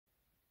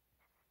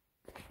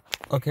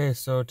Okay,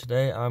 so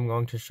today I'm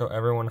going to show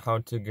everyone how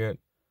to get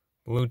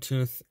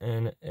Bluetooth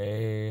in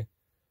a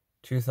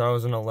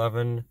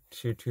 2011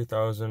 to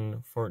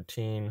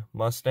 2014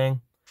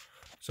 Mustang.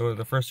 So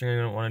the first thing you're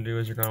going to want to do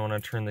is you're going to want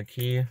to turn the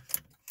key.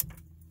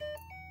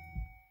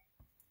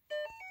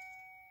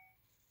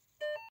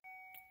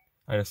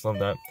 I just love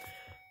that.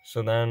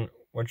 So then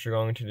what you're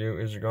going to do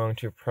is you're going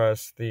to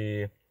press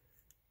the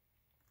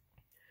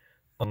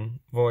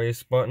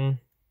voice button.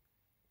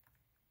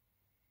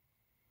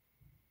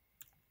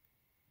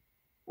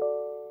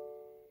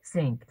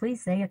 Sync,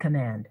 please say a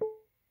command.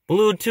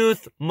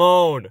 Bluetooth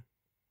mode.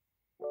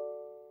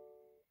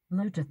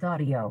 Bluetooth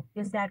audio,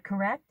 is that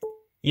correct?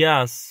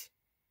 Yes.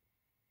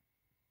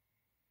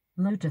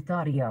 Bluetooth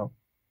audio.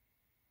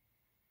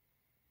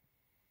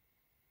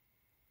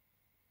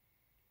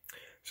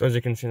 So as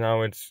you can see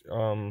now, it's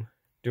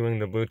doing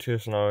the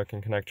Bluetooth, so now it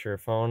can connect to your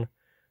phone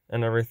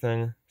and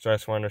everything. So I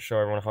just wanted to show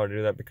everyone how to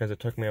do that because it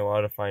took me a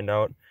while to find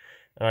out.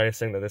 And I just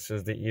think that this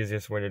is the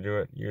easiest way to do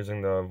it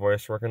using the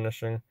voice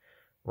recognition.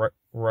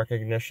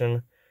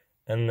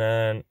 And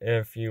then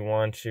if you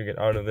want to get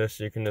out of this,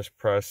 you can just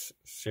press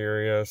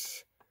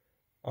Sirius,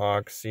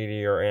 aux,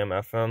 CD, or AM,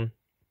 FM.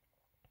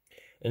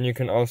 And you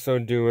can also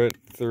do it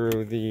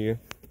through the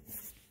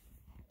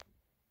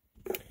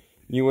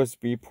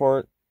USB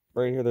port.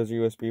 Right here, there's a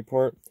USB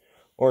port.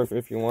 Or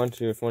if you want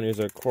to use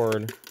a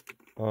cord,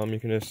 you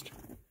can just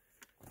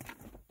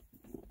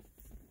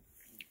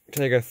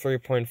take a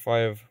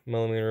 3.5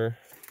 millimeter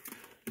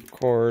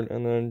cord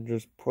and then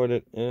just put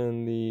it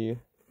in the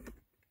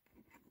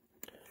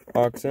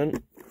aux in.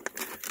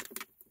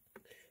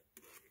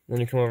 Then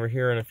you come over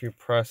here, and if you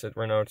press it,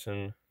 right now it's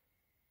in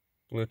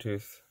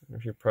Bluetooth.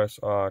 If you press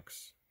aux,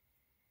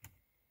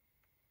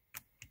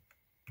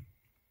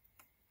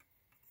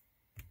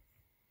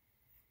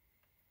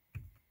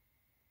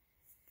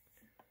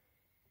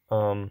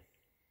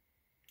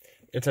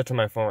 it's set to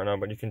my phone right now,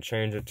 but you can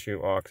change it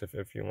to aux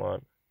if you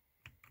want.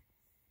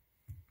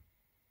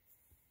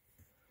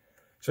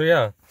 So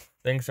yeah,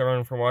 thanks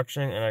everyone for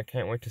watching, and I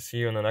can't wait to see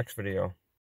you in the next video.